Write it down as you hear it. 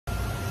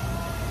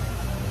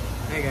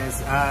Hey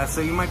guys, so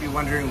you might be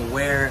wondering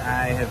where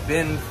I have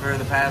been for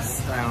the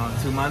past, I don't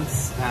know, 2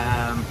 months.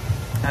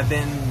 I've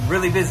been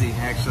really busy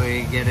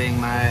actually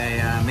getting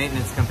my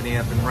maintenance company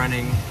up and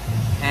running,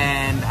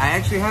 and I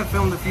actually have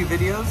filmed a few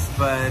videos,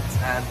 but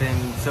I've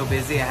been so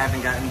busy I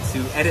haven't gotten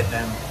to edit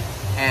them.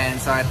 And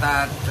so I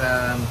thought,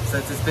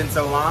 since it's been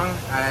so long,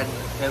 I'd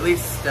at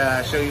least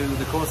show you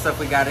the cool stuff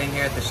we got in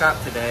here at the shop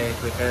today,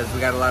 because we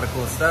got a lot of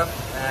cool stuff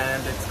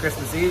and it's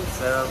Christmas Eve,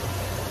 so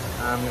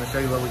I'm going to show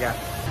you what we got.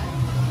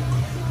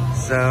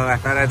 So I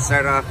thought I'd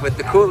start off with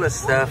the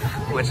coolest stuff,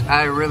 which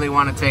I really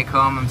want to take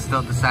home. I'm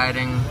still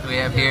deciding. We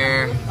have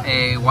here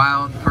a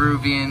wild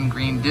Peruvian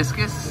green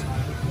discus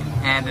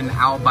and an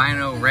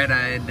albino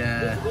red-eyed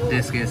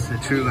discus, a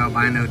true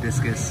albino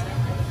discus.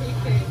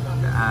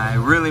 I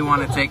really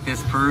want to take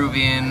this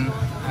Peruvian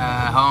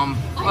home,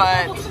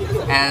 but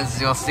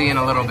as you'll see in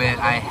a little bit,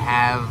 I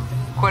have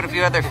quite a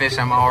few other fish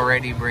I'm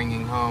already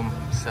bringing home.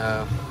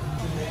 So,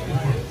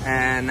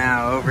 and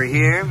now over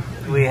here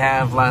we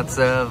have lots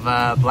of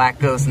black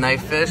ghost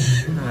knife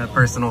fish, a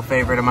personal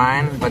favorite of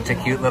mine, a bunch of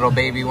cute little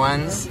baby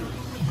ones.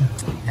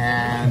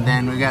 And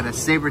then we got a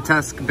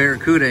saber-tusk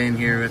barracuda in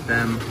here with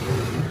them.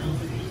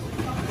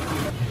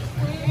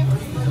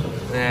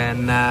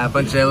 And a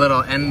bunch of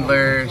little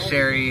Endler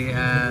sherry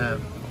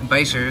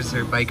bishers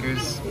or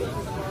bikers.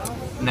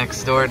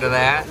 Next door to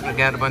that, we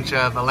got a bunch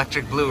of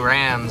electric blue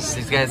rams.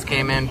 These guys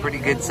came in pretty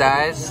good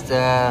sized.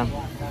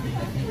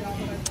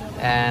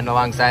 And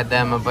alongside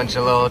them, a bunch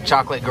of little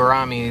chocolate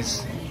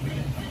gouramis.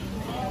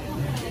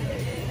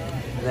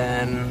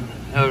 Then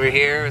over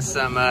here,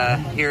 some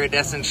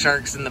iridescent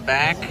sharks in the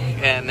back,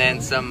 and then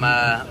some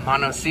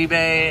mono sibe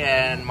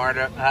and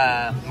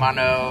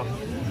mono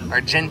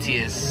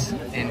argentius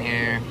in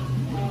here.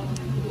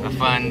 A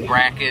fun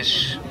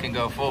brackish, can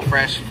go full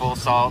fresh, full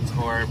salt,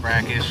 or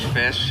brackish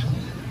fish.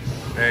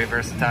 Very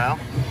versatile.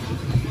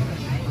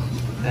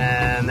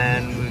 And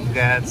then we've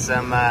got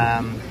some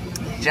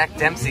Jack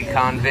Dempsey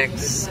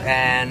convicts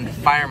and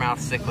firemouth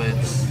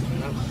cichlids.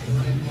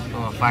 A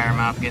little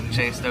firemouth getting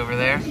chased over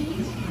there.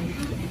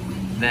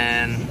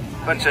 Then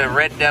a bunch of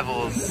red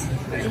devils.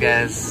 These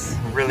guys,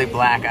 really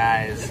black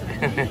eyes.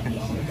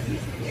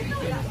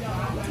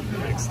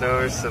 Next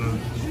over,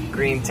 some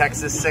green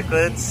Texas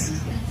cichlids.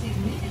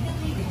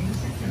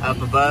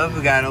 Up above,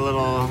 we got a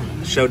little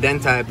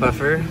Shodentai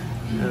puffer,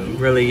 a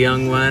really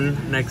young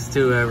one, next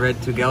to a red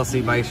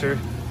Tugelsi bisher.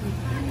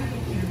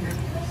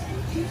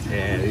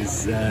 Yeah,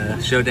 these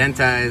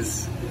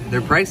Shodentais,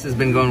 their price has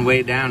been going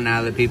way down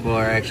now that people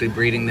are actually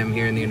breeding them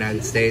here in the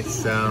United States.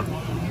 So,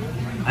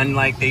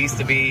 unlike they used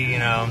to be, you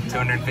know,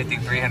 $250,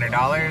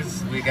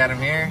 $300, we got them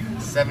here,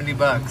 70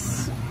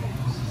 bucks.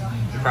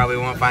 You probably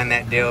won't find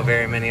that deal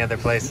very many other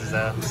places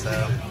though.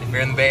 So, if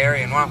you're in the Bay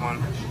Area and want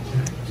one,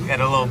 we got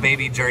a little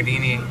baby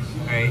Giardini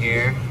right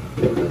here,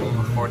 a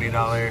little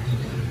 $40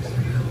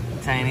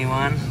 tiny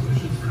one.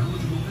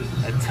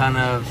 A ton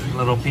of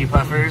little pea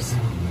puffers.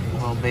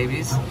 Little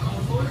babies,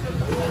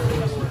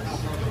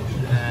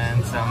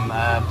 and some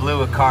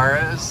blue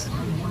Acaras,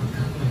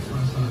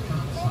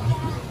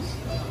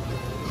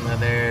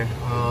 another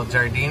little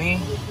Giardini,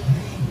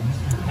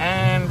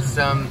 and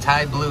some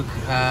Thai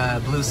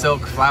blue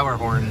silk flower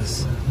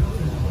horns.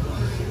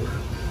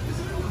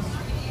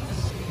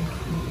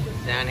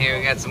 Down here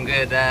we got some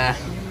good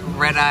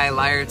red-eye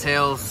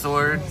lyre-tail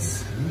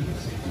swords.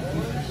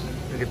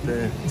 Look at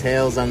the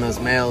tails on those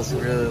males,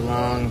 really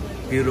long,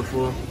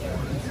 beautiful.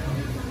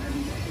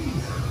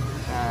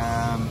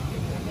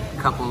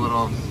 Couple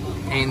little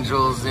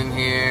angels in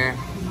here.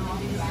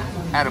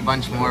 Had a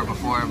bunch more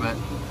before, but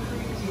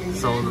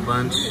sold a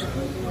bunch.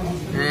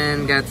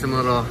 And got some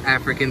little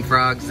African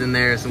frogs in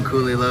there, some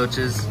coolie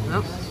loaches.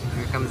 Oh,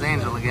 here comes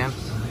Angel again.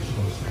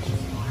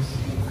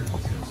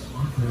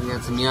 We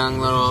got some young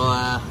little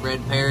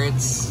red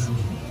parrots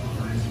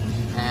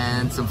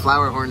and some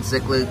flower horn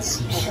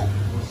cichlids.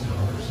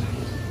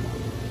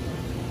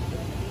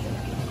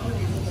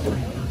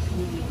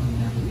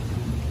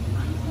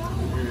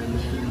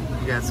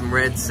 Got some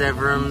red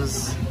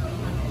severums.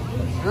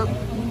 Oh,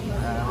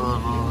 a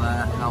little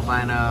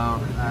albino,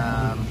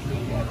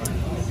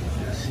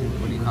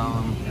 what do you call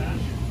them?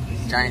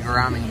 Giant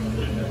gourami.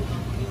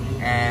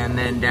 And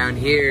then down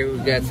here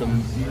we've got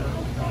some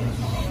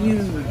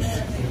huge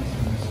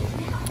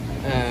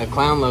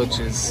clown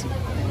loaches.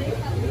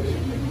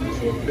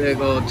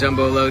 Big old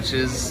jumbo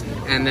loaches.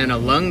 And then a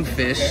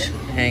lungfish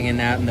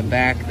hanging out in the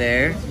back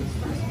there.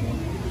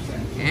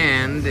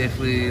 And if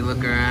we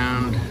look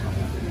around,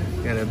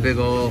 got a big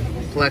old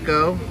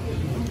pleco,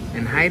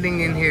 and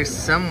hiding in here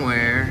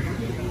somewhere,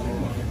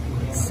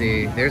 let's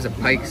see, there's a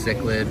pike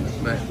cichlid,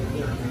 but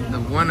the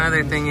one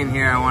other thing in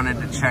here I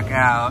wanted to check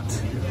out,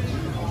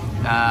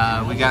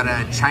 we got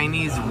a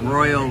Chinese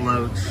royal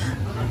loach,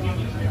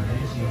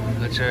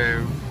 which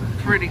are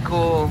pretty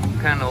cool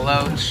kind of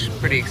loach,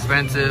 pretty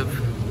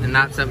expensive, and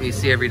not something you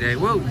see every day.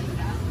 Whoa!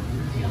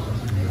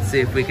 Let's see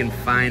if we can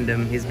find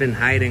him. He's been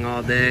hiding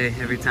all day.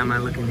 Every time I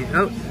look in here,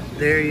 oh,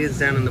 there he is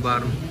down in the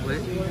bottom.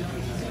 Wait.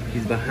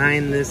 He's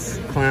behind this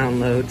clown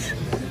loach.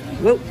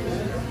 Whoa!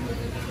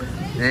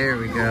 There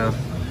we go.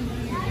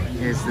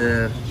 Here's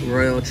the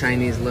Royal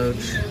Chinese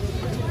Loach.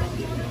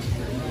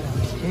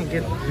 Can't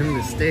get him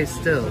to stay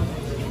still.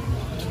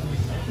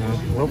 Well,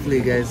 hopefully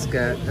you guys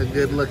got a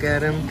good look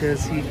at him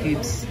because he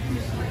keeps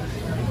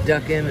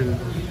ducking and...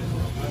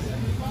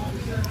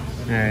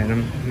 Alright,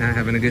 I'm not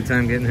having a good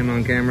time getting him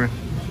on camera.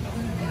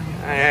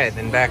 Alright,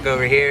 then back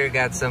over here,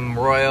 got some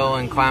Royal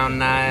and Clown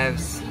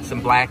knives,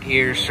 some black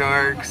ear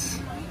sharks,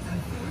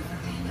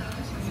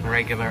 some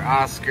regular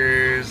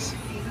Oscars.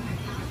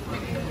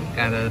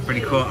 Got a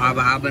pretty cool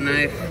Abba Abba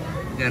knife.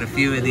 Got a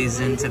few of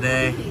these in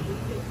today.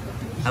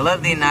 I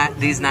love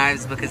these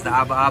knives because the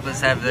Abba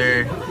Abbas have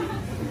their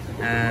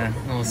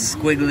little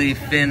squiggly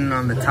fin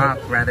on the top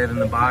rather than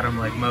the bottom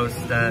like most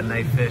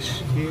knife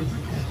fish.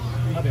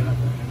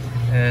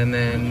 And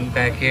then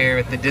back here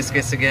with the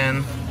discus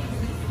again.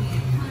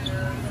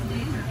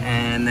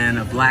 And then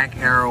a black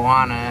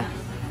arowana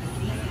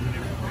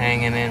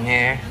hanging in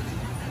here.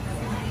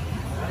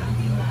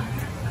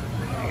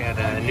 I got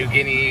a New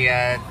Guinea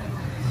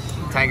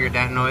tiger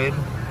datinoid.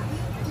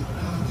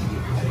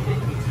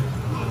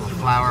 Little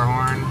flower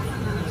horn.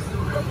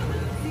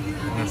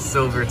 A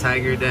silver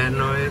tiger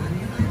datinoid.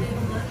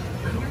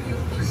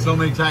 So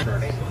many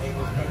tigers.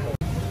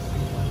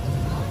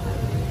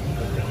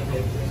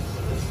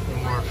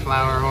 More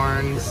flower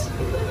horns.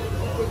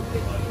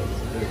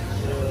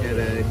 Got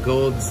a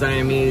gold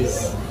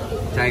Siamese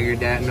tiger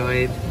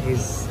datinoid.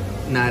 He's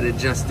not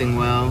adjusting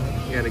well.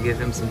 Gotta give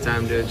him some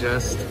time to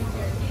adjust.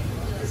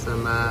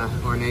 Some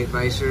ornate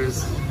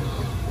Vishers.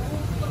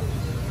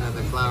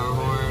 Another flower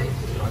horn.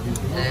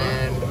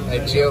 And a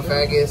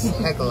Geophagus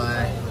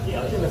heckelii.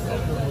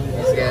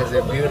 These guys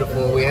are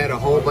beautiful. We had a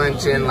whole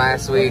bunch in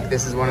last week.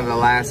 This is one of the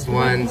last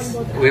ones.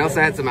 We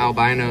also had some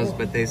albinos,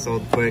 but they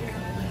sold quick.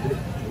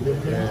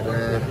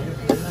 And,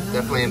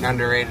 definitely an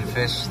underrated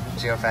fish,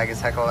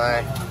 Geophagus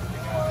heckelii.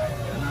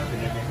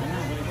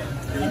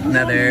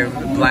 Another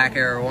black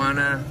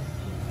arowana.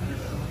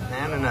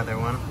 And another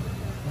one.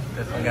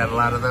 Definitely got a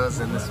lot of those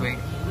in this week.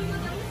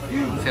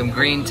 Some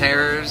green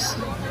terrors.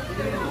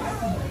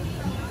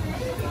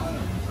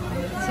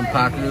 Some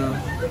pacu.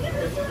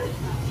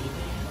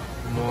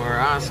 More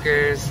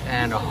Oscars.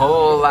 And a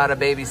whole lot of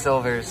baby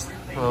silvers.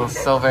 A little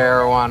silver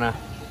arowana.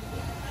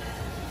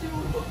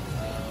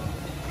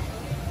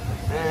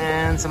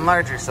 And some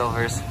larger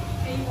silvers.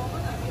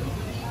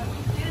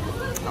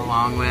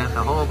 Along with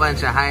a whole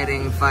bunch of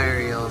hiding fire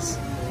eels.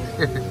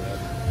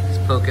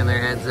 Just poking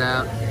their heads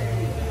out.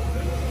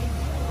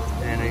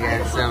 And we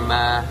got some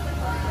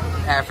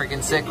African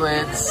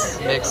cichlids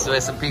mixed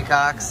with some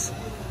peacocks.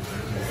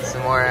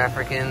 Some more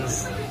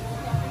Africans.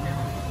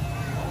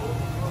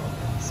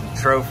 Some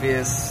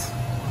Tropheus.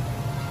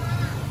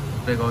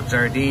 Big old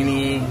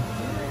Giardini.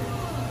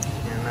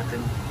 Yeah,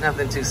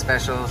 nothing too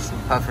special. Some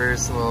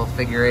puffers, little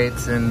figure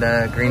eights, and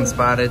green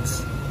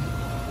spotteds.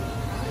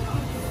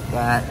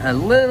 Got a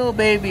little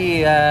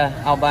baby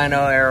albino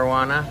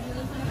arowana.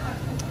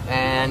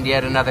 And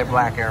yet another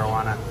black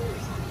arowana.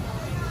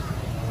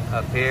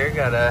 Up here,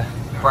 got a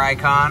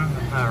Brycon,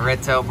 a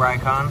red-tailed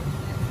Brycon.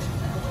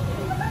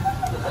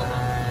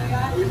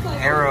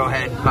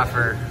 Arrowhead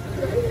puffer.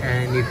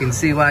 And you can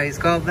see why he's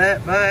called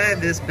that by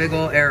this big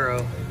old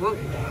arrow. Whoop,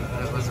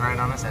 that was right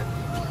on his head.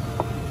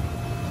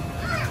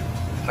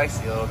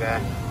 Spicy little guy.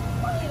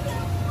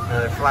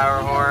 Another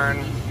flower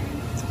horn.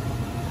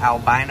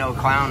 Albino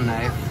clown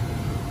knife.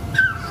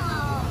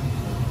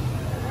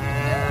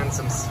 And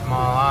some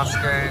small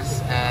Oscars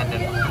and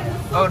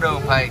an Odo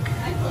pike.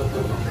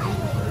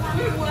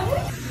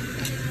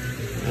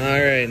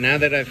 Alright, now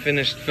that I've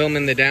finished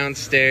filming the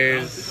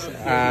downstairs,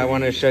 I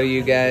want to show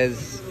you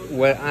guys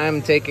what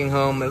I'm taking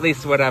home, at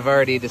least what I've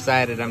already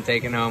decided I'm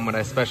taking home, what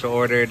I special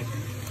ordered.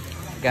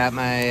 Got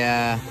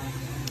my,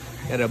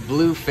 got a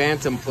blue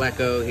Phantom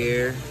Pleco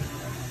here.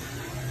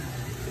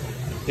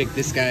 Picked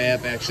this guy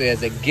up actually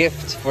as a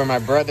gift for my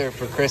brother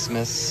for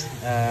Christmas.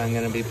 I'm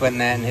going to be putting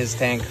that in his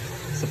tank,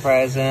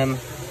 surprise him.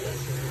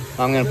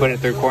 I'm going to put it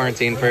through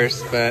quarantine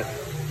first, but...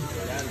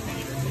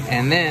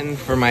 And then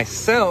for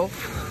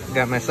myself,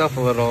 got myself a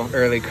little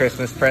early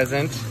Christmas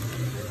present.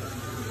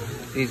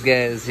 These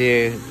guys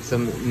here,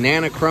 some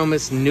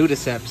Nanochromis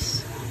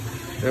nudiceps.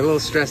 They're a little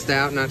stressed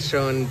out, not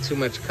showing too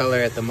much color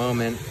at the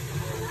moment.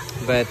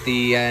 But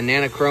the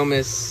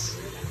Nanochromis,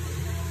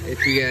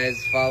 if you guys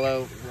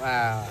follow,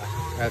 wow,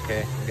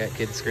 okay, I got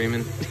kids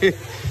screaming.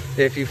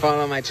 If you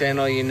follow my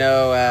channel, you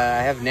know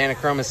I have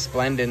Nanochromis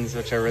splendens,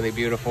 which are really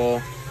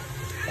beautiful.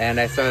 And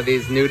I saw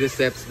these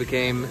nudiceps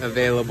became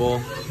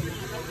available.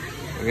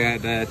 We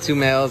got 2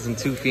 males and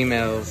 2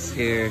 females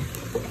here.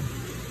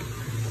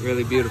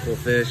 Really beautiful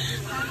fish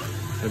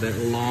with that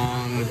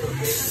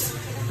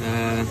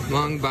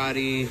long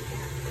body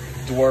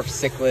dwarf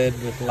cichlid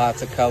with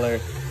lots of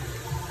color.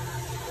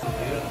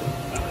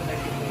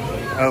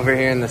 Over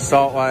here in the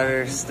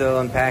saltwater, still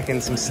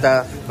unpacking some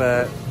stuff,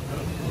 but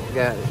we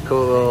got a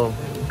cool little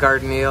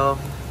garden eel.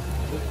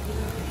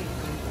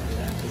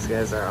 These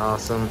guys are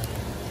awesome.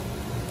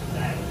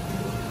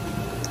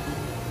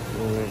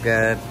 And we've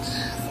got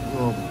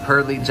little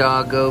pearly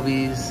jaw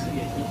gobies.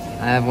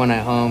 I have one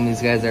at home.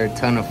 These guys are a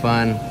ton of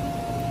fun.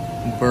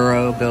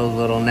 Burrow, build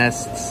little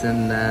nests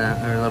and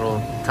or little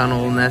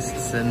tunnel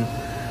nests, and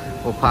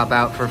will pop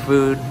out for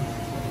food.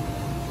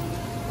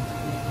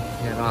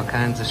 Got all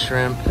kinds of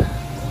shrimp.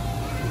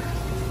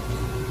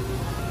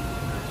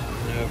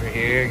 And over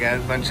here, got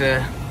a bunch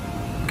of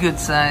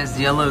good-sized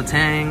yellow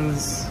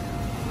tangs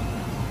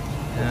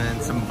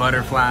and some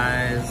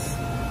butterflies.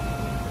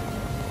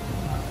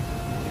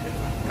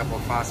 A couple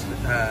of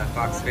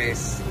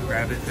fox-face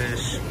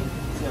rabbitfish.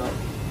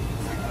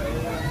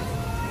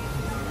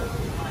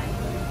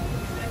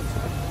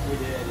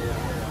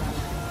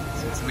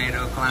 Some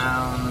tomato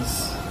clowns,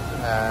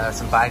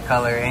 some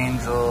bicolor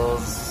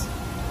angels,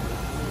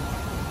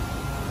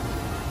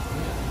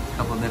 a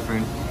couple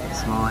different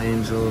small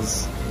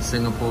angels,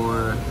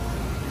 Singapore.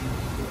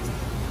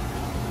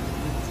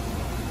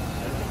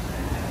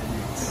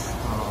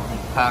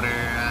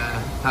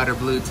 Powder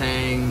blue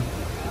tang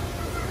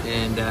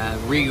and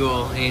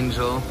regal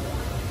angel.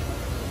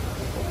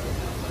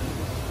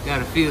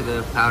 Got a few of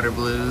the powder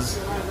blues.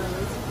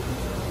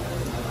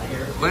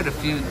 Quite a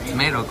few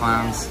tomato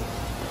clowns.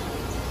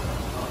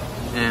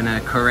 And a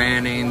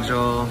Koran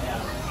angel.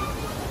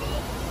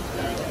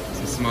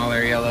 Some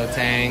smaller yellow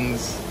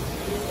tangs.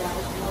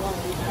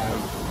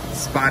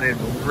 Spotted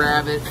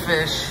rabbit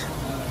fish.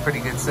 Pretty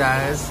good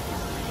size.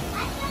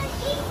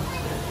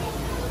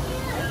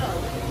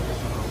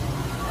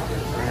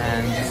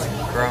 And these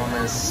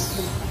chromis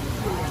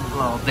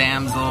little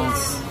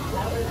damsels.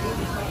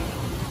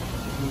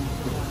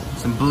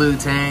 Some blue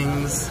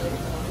tangs.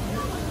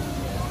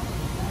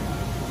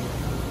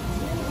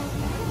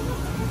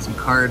 Some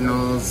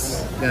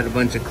cardinals. Got a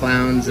bunch of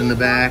clowns in the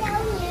back.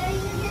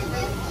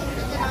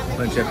 A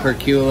bunch of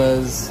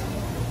perculas.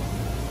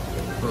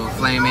 Little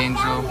flame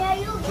angel.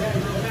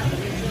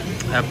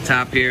 Up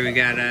top here we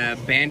got a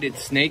banded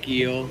snake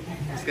eel.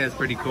 This guy's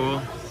pretty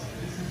cool.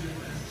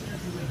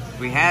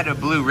 We had a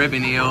blue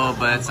ribbon eel,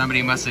 but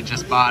somebody must have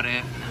just bought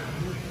it.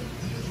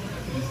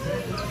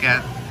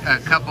 Got a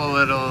couple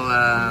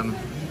little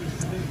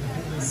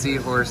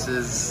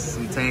seahorses,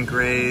 some tank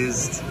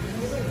raised.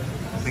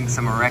 I think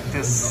some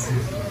erectus.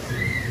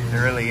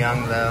 They're really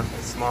young though,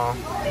 small.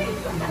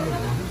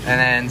 And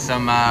then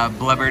some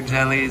blubber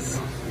jellies,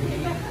 a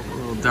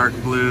little dark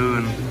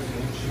blue.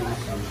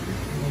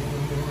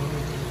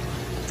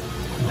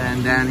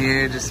 And down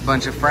here, just a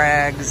bunch of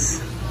frags.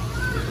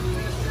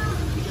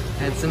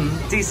 Had some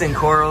decent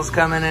corals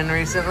coming in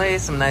recently,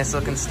 some nice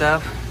looking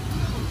stuff.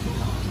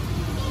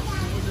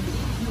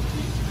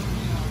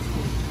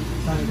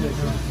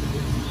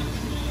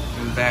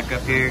 And back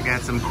up here,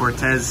 got some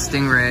Cortez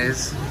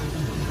stingrays.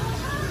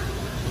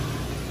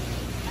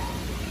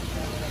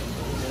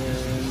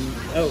 And,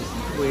 oh,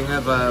 we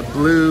have a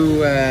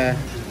blue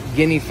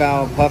guinea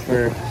fowl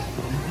puffer.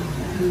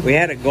 We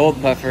had a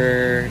gold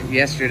puffer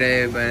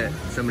yesterday, but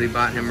somebody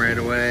bought him right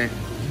away.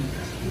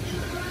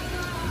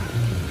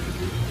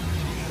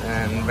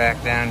 And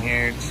back down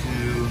here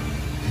to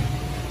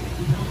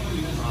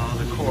all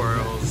the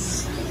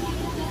corals.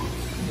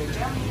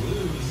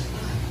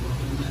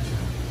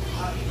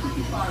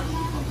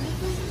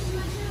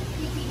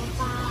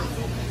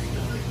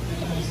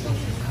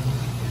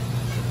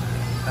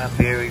 Up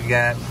here we've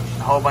got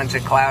a whole bunch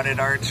of clouded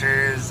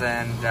archers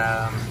and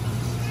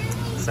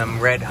some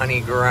red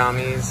honey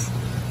gouramis.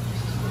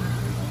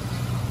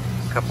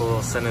 A couple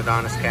little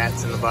Synodontis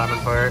cats in the bottom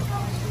part.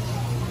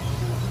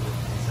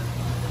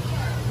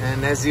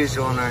 And as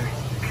usual in our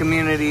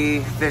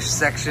community fish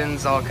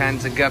sections, all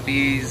kinds of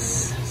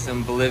guppies,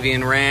 some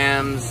Bolivian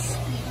rams.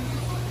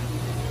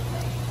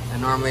 I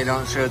normally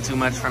don't show too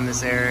much from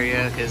this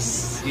area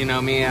because, you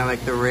know me, I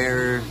like the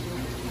rare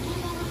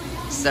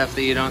stuff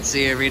that you don't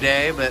see every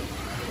day, but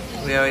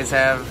we always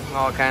have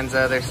all kinds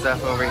of other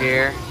stuff over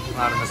here. A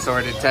lot of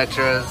assorted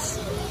tetras.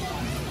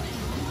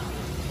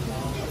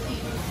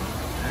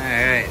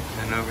 Alright,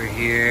 and over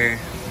here,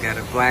 got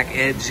a black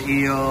edge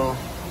eel,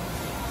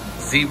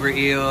 zebra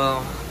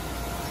eel,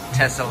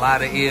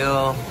 tessellata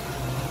eel,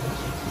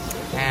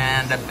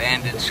 and a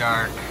banded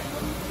shark.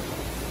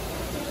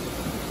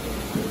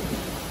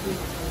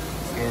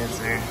 These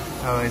guys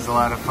are always a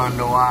lot of fun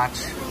to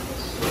watch.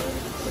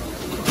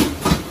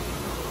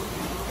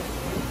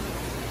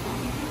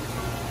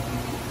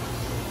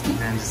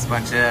 And just a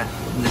bunch of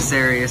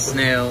Nacerius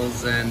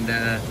snails and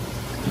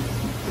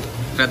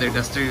feather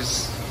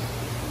dusters.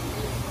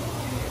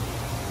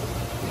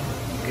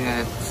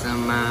 Got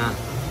some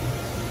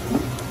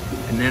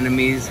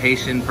anemones,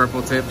 Haitian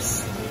purple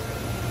tips.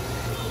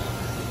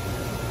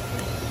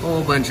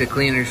 Whole bunch of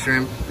cleaner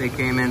shrimp. They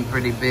came in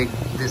pretty big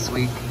this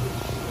week.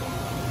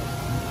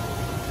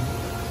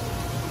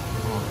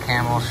 Little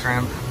camel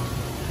shrimp.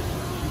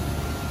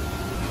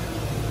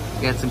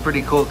 Got some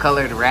pretty cool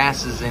colored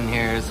wrasses in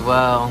here as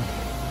well.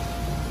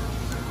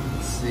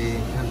 Let's see,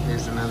 oh,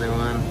 there's another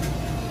one.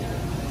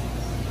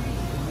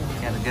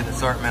 Got a good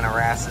assortment of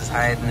wrasses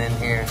hiding in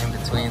here in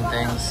between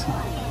things.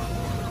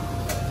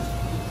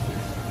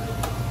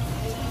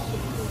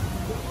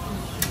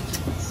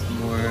 Some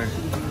more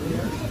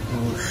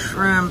little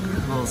shrimp,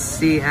 little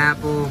sea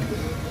apple.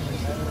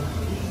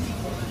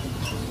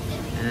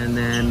 And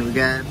then we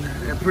got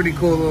a pretty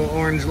cool little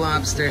orange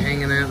lobster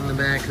hanging out in the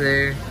back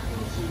there.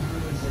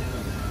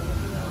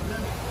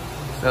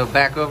 So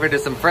back over to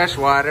some fresh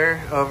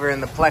water. Over in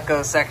the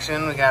pleco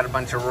section, we got a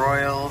bunch of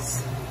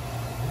royals.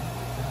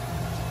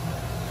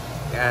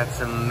 Got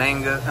some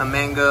a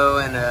mango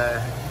and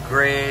a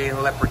gray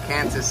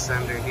leprechauntus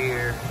under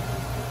here.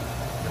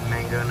 The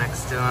mango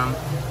next to him.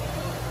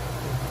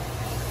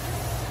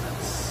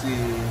 Let's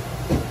see.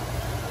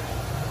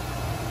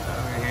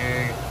 Over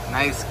here,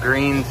 nice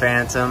green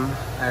phantom.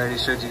 I already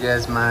showed you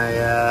guys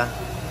my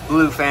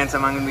blue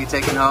phantom I'm gonna be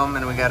taking home,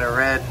 and we got a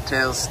red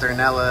tail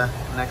sternella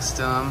next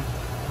to him.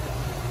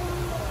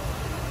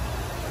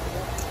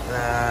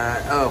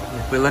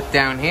 If we look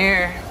down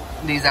here,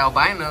 these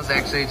albinos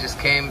actually just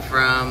came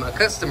from a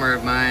customer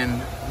of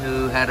mine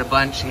who had a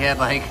bunch. He had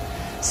like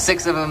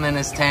 6 of them in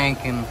his tank,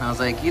 and I was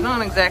like, you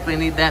don't exactly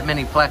need that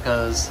many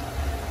plecos.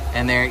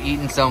 And they're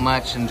eating so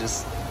much and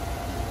just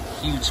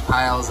huge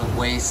piles of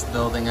waste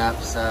building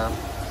up, so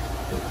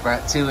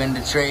brought 2 in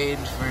to trade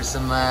for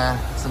some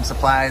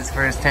supplies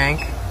for his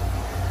tank.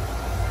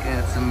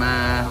 Got some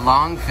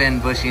long fin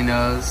bushy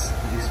nose.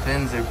 These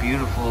fins are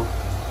beautiful.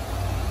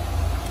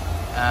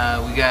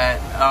 We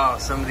got,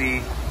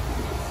 somebody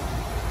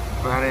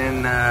brought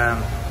in,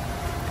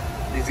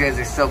 these guys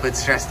are still a bit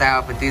stressed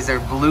out, but these are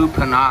blue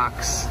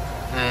Panox.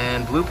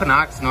 And blue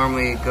Panox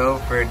normally go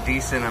for a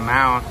decent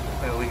amount,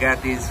 but we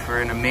got these for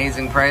an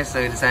amazing price,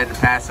 so we decided to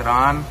pass it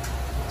on.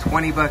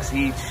 20 bucks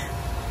each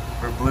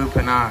for blue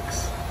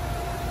Panox.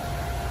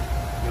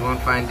 You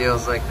won't find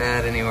deals like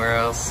that anywhere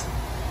else.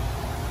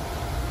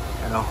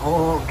 Got a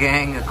whole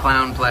gang of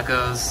clown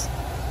plecos.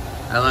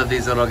 I love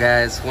these little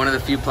guys. One of the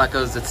few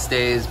plecos that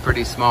stays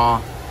pretty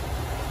small.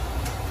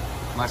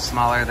 Much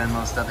smaller than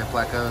most other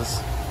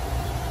plecos.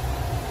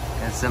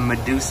 Got some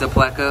Medusa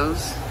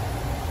plecos.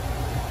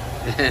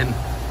 And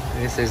I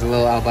guess there's a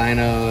little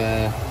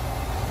albino,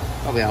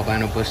 probably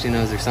albino bushy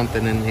nose or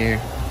something in here.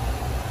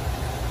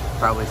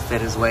 Probably fit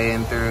his way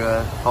in through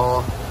a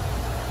hole.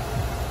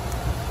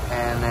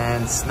 And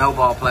then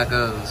snowball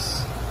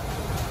plecos.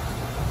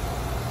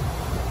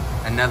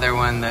 Another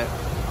one that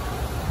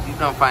you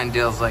don't find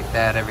deals like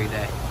that every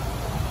day.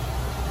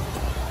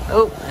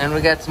 Oh, and we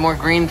got some more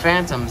green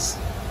phantoms.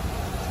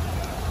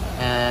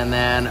 And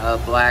then a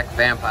black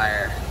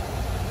vampire.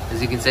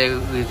 As you can see,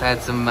 we've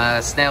had some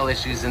snail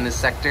issues in this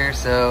sector,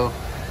 so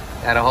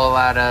got a whole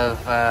lot of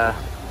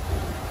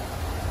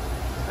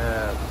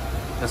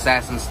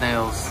assassin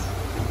snails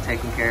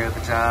taking care of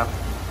the job.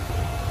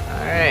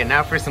 All right,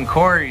 now for some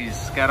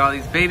Corys. Got all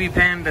these baby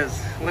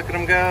pandas. Look at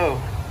them go.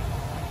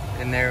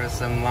 In there with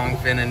some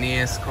longfin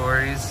Aeneas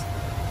Corys.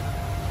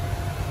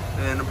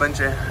 And a bunch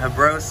of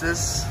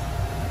Habrosis.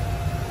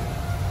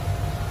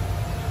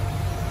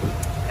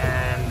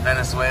 And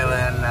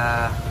Venezuelan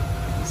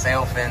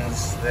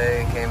sailfins.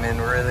 They came in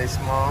really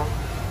small.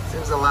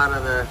 Seems a lot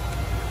of the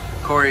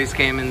Corys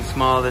came in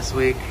small this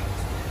week.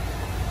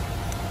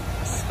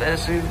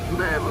 Especially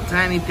little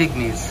tiny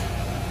pygmies.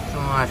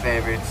 Some of my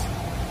favorites.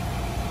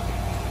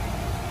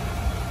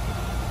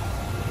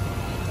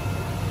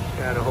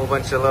 Got a whole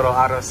bunch of little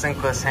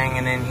Autosynclus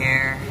hanging in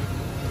here,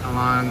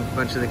 along a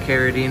bunch of the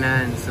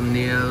Caridina and some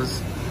Neos.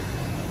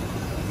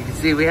 You can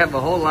see we have a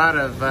whole lot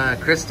of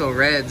crystal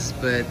reds,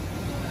 but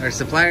our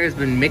supplier's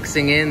been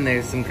mixing in.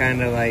 There's some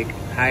kind of like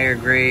higher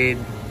grade,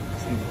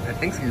 I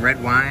think some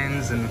red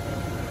wines, and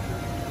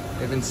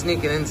they've been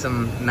sneaking in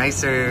some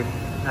nicer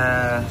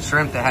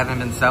shrimp that haven't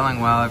been selling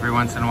well every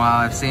once in a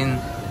while.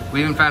 We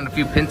even found a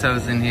few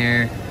pintos in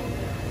here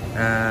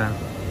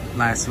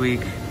last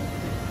week.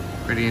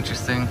 Pretty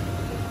interesting.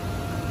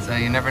 So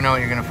you never know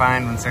what you're gonna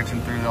find when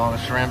searching through all the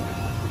shrimp.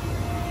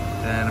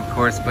 And of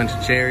course, a bunch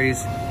of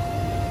cherries.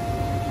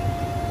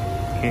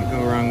 Can't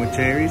go wrong with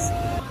cherries.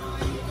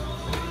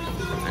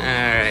 All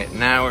right,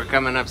 now we're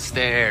coming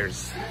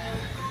upstairs.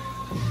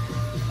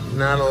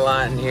 Not a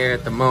lot in here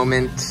at the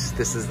moment.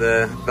 This is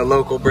the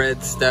local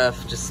bred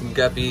stuff, just some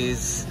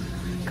guppies,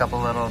 a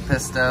couple little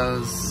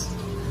pistos.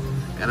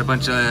 Got a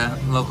bunch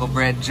of local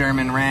bred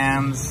German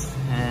rams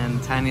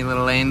and tiny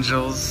little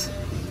angels.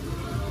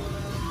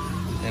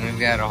 And we've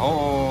got a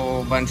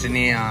whole bunch of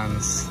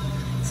neons.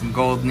 Some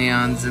gold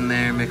neons in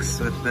there mixed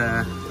with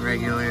the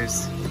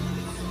regulars.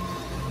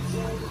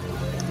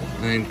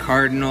 And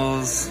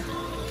cardinals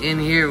in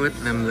here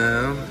with them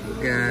though.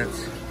 We've got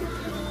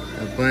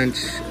a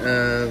bunch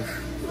of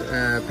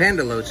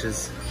panda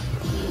loaches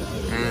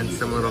and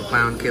some little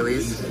clown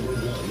killies.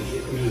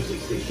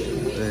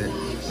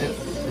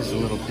 There's a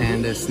little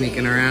panda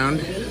sneaking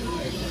around.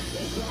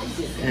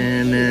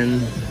 And then,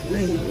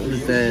 what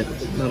is that?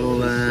 Little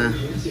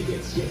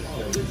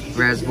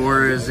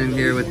rasboras in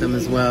here with them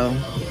as well.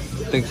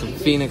 I think some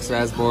Phoenix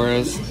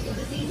rasboras.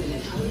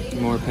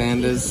 More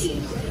pandas.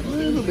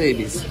 Little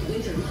babies.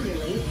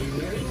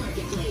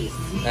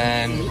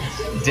 And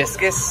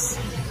discus.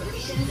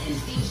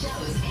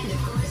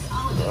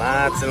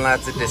 Lots and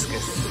lots of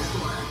discus.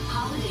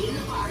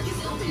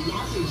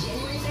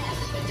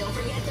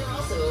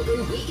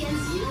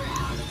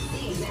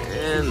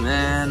 And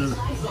then,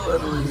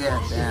 what do we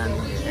got down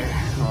here?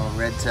 Oh,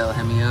 red-tail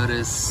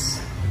hemiotis,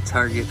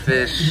 target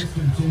fish.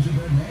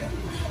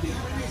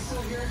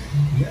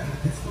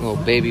 Little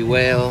baby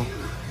whale.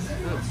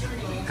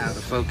 Out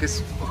of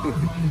focus.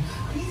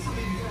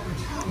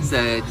 It's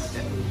a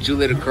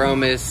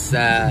Julitochromis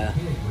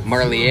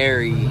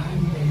marlieri,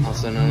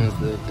 also known as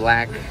the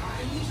black.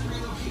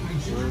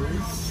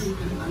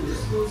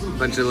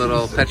 Bunch of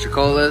little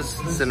petricolas,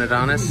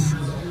 Synodontis.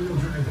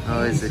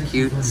 Always the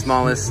cute,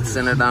 smallest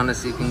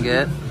Synodontis you can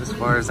get, as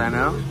far as I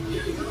know.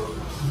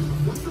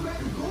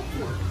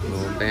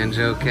 Little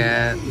banjo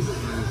cat,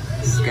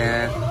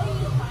 scat.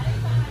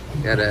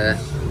 Got a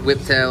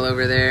whiptail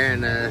over there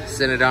and a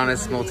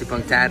Synodontis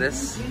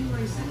multipunctatus.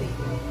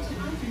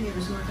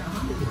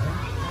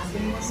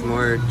 Some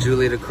more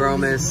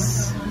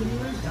Julitochromis.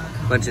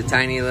 Bunch of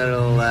tiny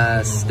little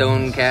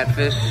stone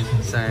catfish.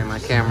 Sorry, my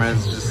camera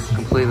is just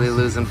completely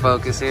losing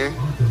focus here.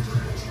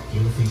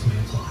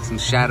 Some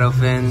shadow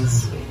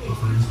fins.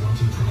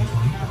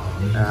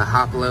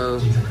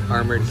 Hoplo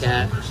armored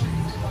cat.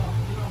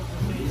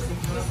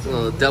 A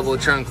little double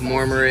trunk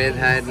mormarid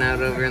hiding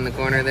out over in the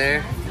corner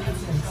there.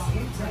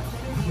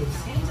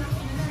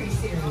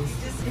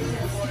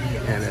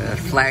 And a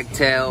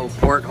flagtail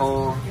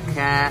porthole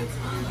cat.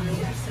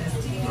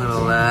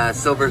 Little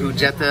silver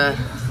hujeta.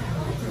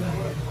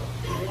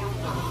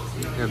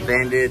 A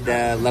banded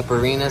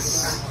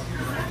leperinus.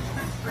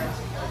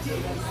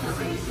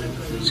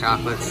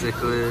 Chocolate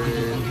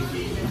cichlid.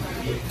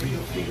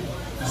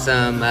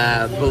 Some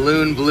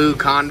balloon blue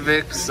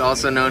convicts,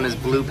 also known as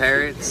blue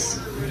parrots.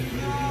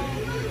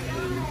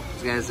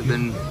 These guys have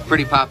been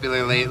pretty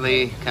popular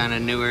lately, kind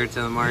of newer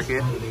to the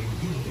market.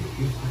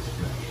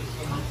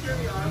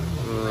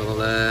 Little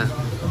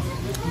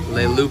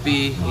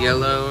Lelupi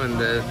yellow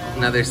and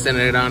another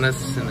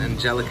Synodontis and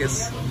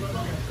Angelicus.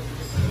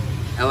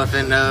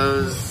 Elephant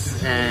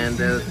nose and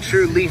a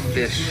true leaf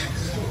fish.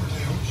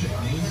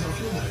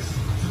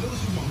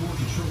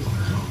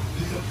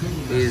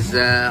 These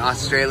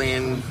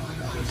Australian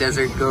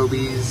desert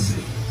gobies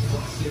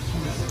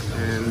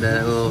and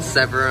a little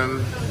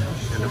severum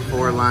and a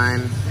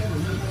 4-line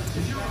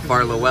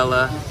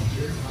Barlowella.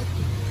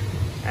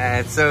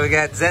 Alright, so we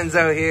got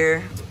Zenzo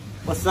here.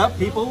 What's up,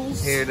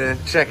 peoples? Here to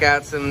check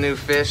out some new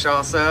fish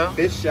also.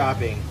 Fish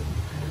shopping.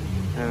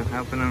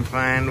 Helping him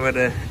find what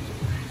a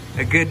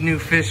good new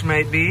fish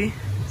might be.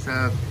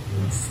 So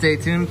stay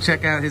tuned,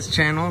 check out his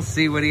channel,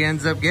 see what he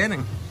ends up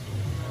getting.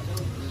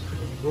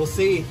 We'll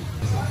see.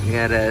 We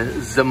got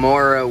a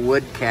Zamora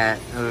woodcat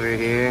over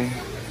here.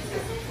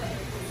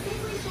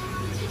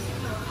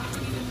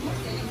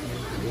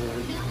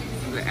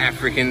 The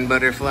African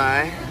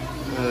butterfly,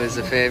 always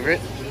a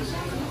favorite.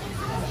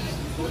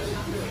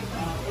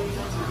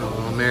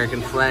 Oh,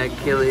 American flag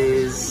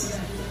killies.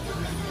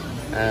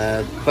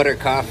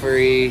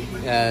 Buttercoffery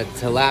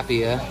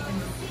tilapia.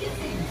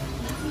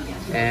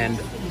 And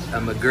a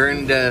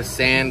Maguranda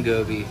sand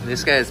goby.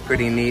 This guy is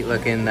pretty neat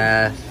looking.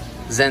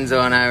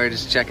 Zenzo and I were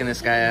just checking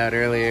this guy out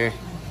earlier.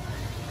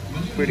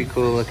 Pretty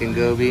cool looking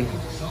goby.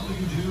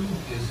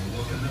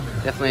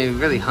 Definitely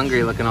really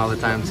hungry looking all the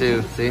time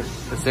too. See,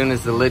 as soon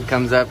as the lid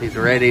comes up, he's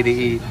ready to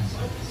eat.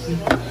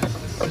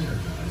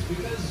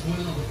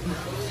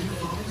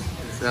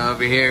 So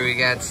over here we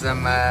got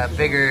some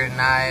bigger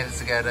knives.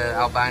 We got an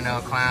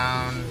albino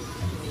clown.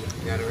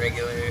 We got a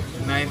regular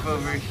knife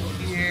over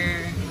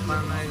here.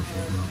 Clown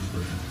knife.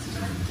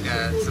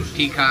 Got some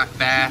peacock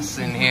bass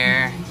in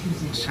here,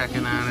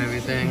 checking out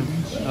everything.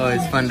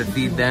 Always fun to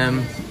feed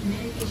them.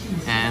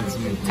 And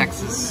some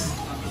Texas.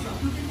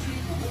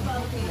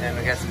 And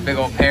we got some big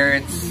old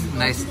parrots,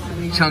 nice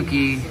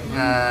chunky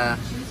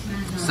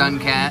sun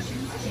cat.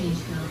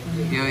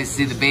 You always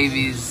see the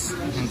babies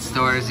in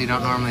stores. You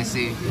don't normally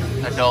see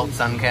adult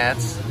sun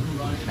cats.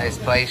 Nice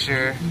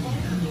Pleisure.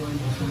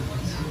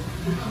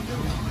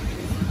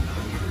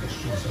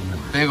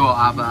 Big old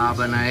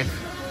Abba knife.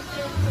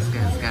 This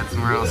guy's got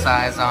some real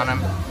size on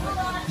him.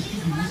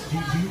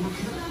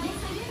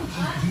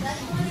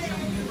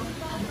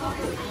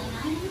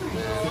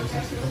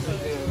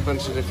 A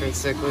bunch of different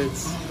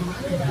cichlids.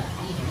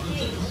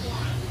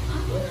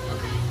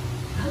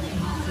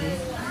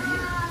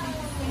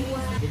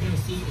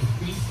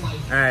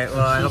 Alright,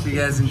 well, I hope you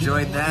guys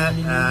enjoyed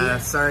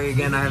that. Sorry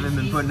again, I haven't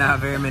been putting out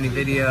very many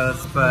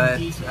videos, but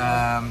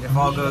if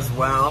all goes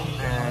well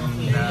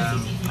and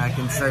I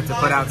can start to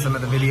put out some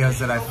of the videos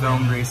that I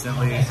filmed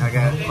recently, I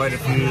got quite a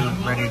few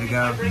ready to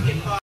go.